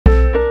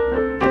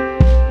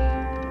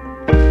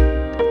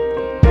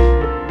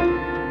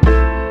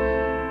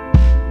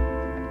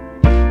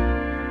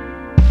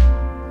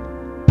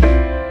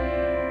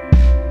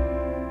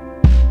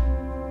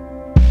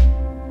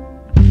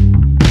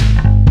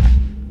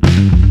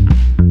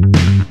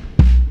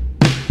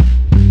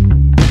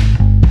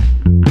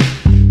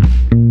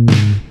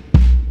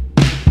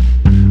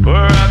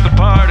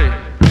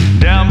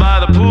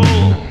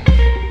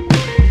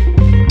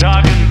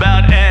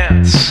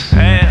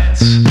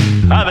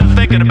been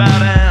thinking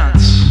about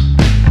ants.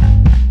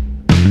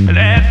 An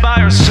ant by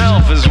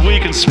herself is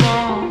weak and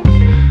small,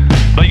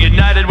 but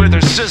united with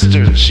her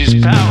sisters,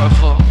 she's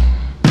powerful,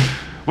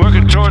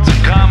 working towards a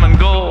common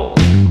goal.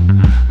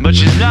 But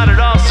she's not at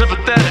all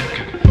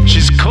sympathetic.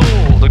 She's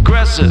cold,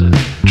 aggressive,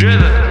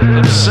 driven,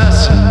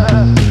 obsessive.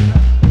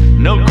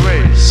 No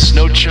grace,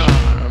 no charm.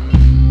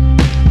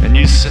 And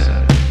you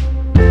said,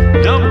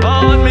 don't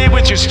paw at me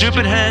with your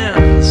stupid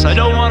hands. I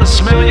don't want to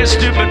smell your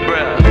stupid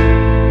breath.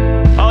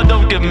 Oh,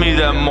 don't give me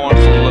that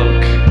mournful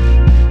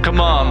look.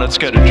 Come on, let's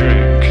get a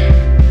drink.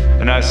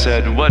 And I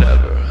said,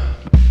 whatever.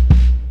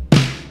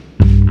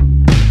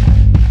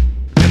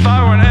 If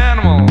I were an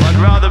animal, I'd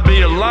rather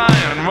be a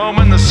lion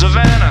roaming the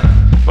savannah,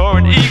 or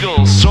an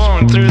eagle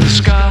soaring through the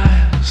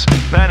skies,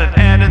 than an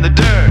ant in the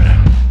dirt.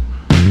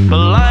 The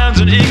lions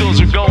and eagles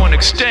are going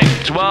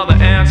extinct while the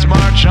ants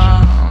march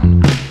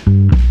on.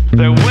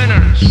 They're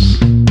winners.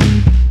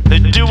 They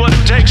do what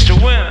it takes to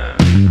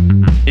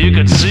win. You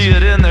can see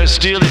it in their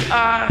steely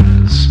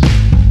eyes.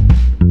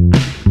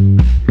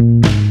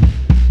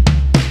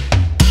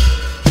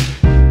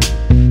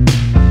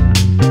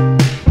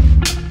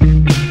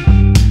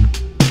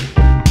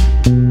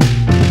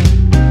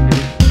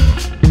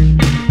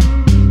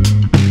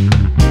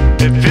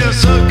 It feels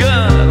so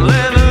good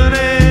living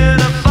in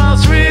a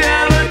false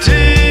reality,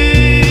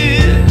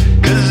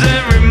 'cause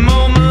every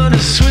moment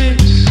is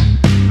sweet.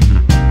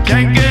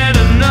 Can't get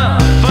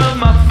enough of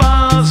my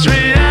false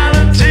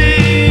reality.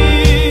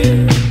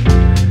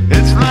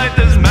 It's like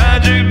there's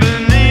magic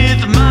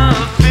beneath my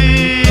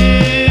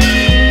feet.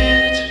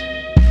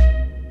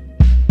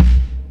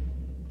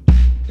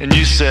 And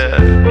you said,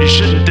 you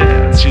shouldn't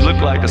dance, you look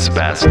like a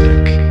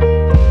spastic.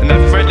 And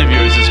that friend of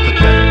yours is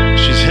pathetic.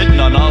 She's hitting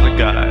on all the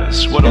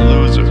guys, what a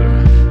loser.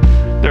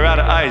 They're out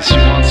of ice, you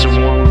want some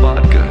warm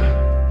vodka.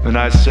 And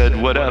I said,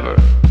 whatever.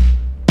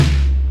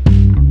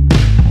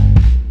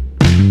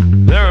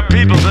 There are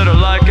people that are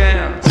like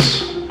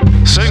ants,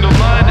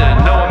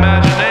 single-minded, no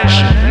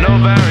imagination, no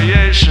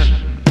variation.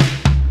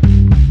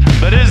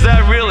 But is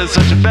that really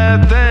such a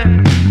bad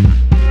thing?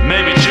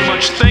 Maybe too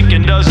much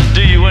thinking doesn't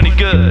do you any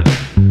good.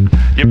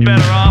 You're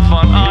better off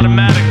on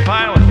automatic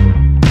pilot,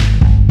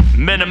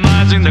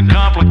 minimizing the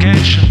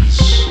complications,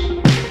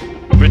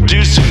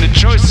 reducing the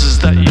choices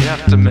that you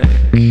have to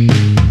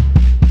make.